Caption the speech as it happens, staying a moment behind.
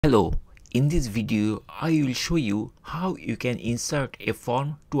Hello, in this video I will show you how you can insert a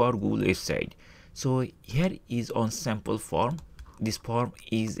form to our Google website. So here is on sample form. This form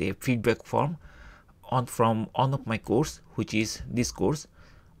is a feedback form from one of my course, which is this course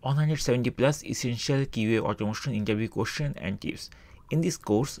 170 plus essential QA automation interview question and tips. In this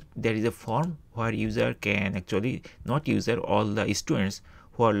course there is a form where user can actually, not user, all the students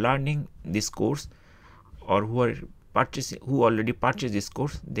who are learning this course or who already purchased this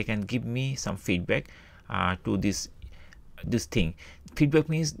course, they can give me some feedback to this thing. Feedback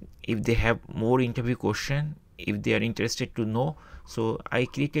means if they have more interview question, if they are interested to know. So I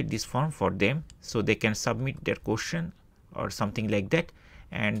created this form for them so they can submit their question or something like that,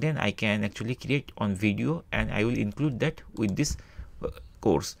 and then I can actually create on video and I will include that with this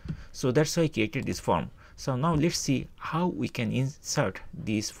course. So that's why I created this form. So now let's see how we can insert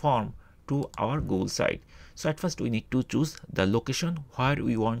this form to our Google site. So at first we need to choose the location where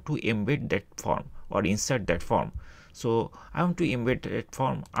we want to embed that form or insert that form. So I want to embed that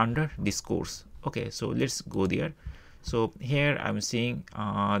form under this course. Okay, so let's go there. So here I'm seeing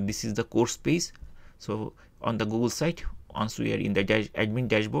this is the course page. So on the Google site, once we are in the admin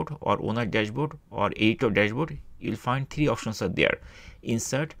dashboard or owner dashboard or editor dashboard, you'll find three options are there: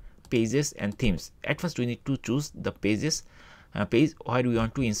 insert, pages and themes. At first we need to choose the pages page where we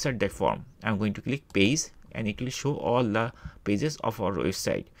want to insert that form. I'm going to click page and it will show all the pages of our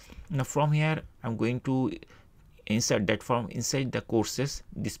website. Now from here I'm going to insert that form inside the courses,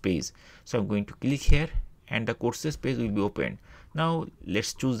 this page. So I'm going to click here and the courses page will be opened. Now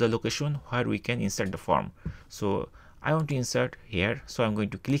let's choose the location where we can insert the form. So I want to insert here, so I'm going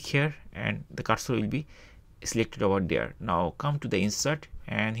to click here and the cursor will be selected over there. Now come to the insert,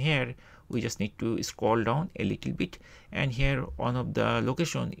 and here we just need to scroll down a little bit, and here one of the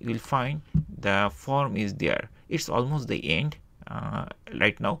location you will find the form is there. It's almost the end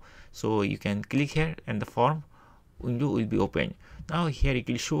right now, so you can click here and the form window will be open. Now here it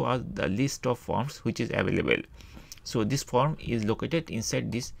will show us the list of forms which is available. So this form is located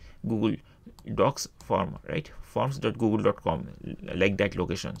inside this Google Docs form, right? forms.google.com, like that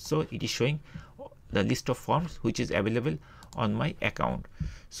location. So it is showing the list of forms which is available on my account.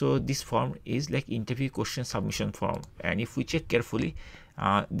 So this form is like interview question submission form, and if we check carefully,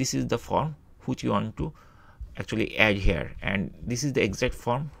 this is the form which you want to actually add here, and this is the exact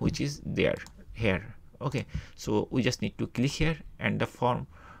form which is there here. Okay, so we just need to click here and the form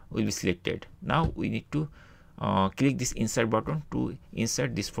will be selected. Now we need to click this insert button to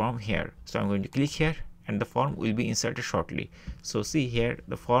insert this form here. So I'm going to click here and the form will be inserted shortly. So see here,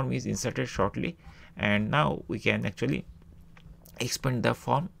 the form is inserted shortly, and now we can actually expand the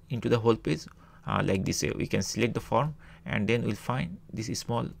form into the whole page like this way. We can select the form and then we'll find this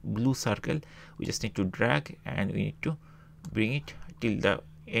small blue circle. We just need to drag and we need to bring it till the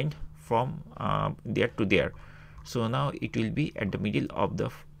end from there to there. So now it will be at the middle of the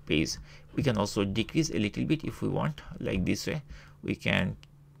page. We can also decrease a little bit if we want, like this way. We can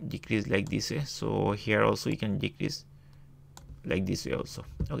decrease like this way. So here also you can decrease like this way also.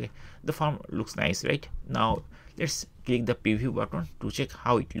 Okay, the form looks nice, right? Now let's click the preview button to check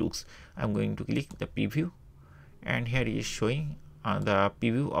how it looks. I'm going to click the preview, and here it is showing the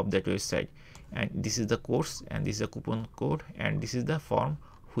preview of that website, and this is the course and this is the coupon code and this is the form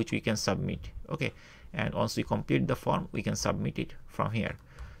which we can submit. Okay, and once we complete the form we can submit it from here.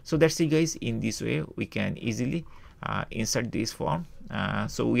 So that's it guys. In this way we can easily insert this form.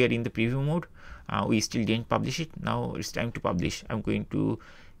 So we are in the preview mode. We still didn't publish it. Now it's time to publish. I'm going to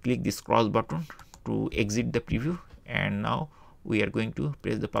click this cross button to exit the preview, and now we are going to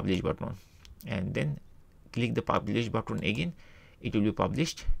press the publish button and then click the publish button again. It will be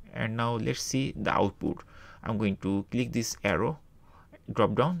published, and now let's see the output. I'm going to click this arrow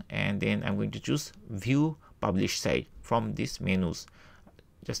drop down and then I'm going to choose view publish site from this menus.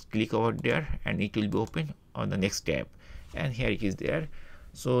 Just click over there and it will be open on the next tab, and here it is there.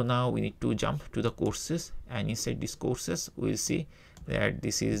 So now we need to jump to the courses, and inside these courses we'll see that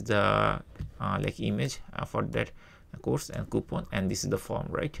this is the like image for that course and coupon, and this is the form,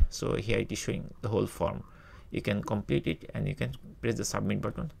 right? So here it is showing the whole form. You can complete it and you can press the submit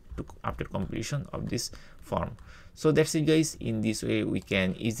button after completion of this form. So that's it guys. In this way we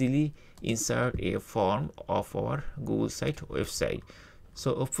can easily insert a form of our Google site website.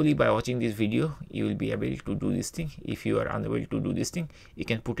 So hopefully by watching this video you will be able to do this thing. If you are unable to do this thing, you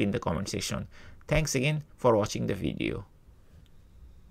can put in the comment section. Thanks again for watching the video.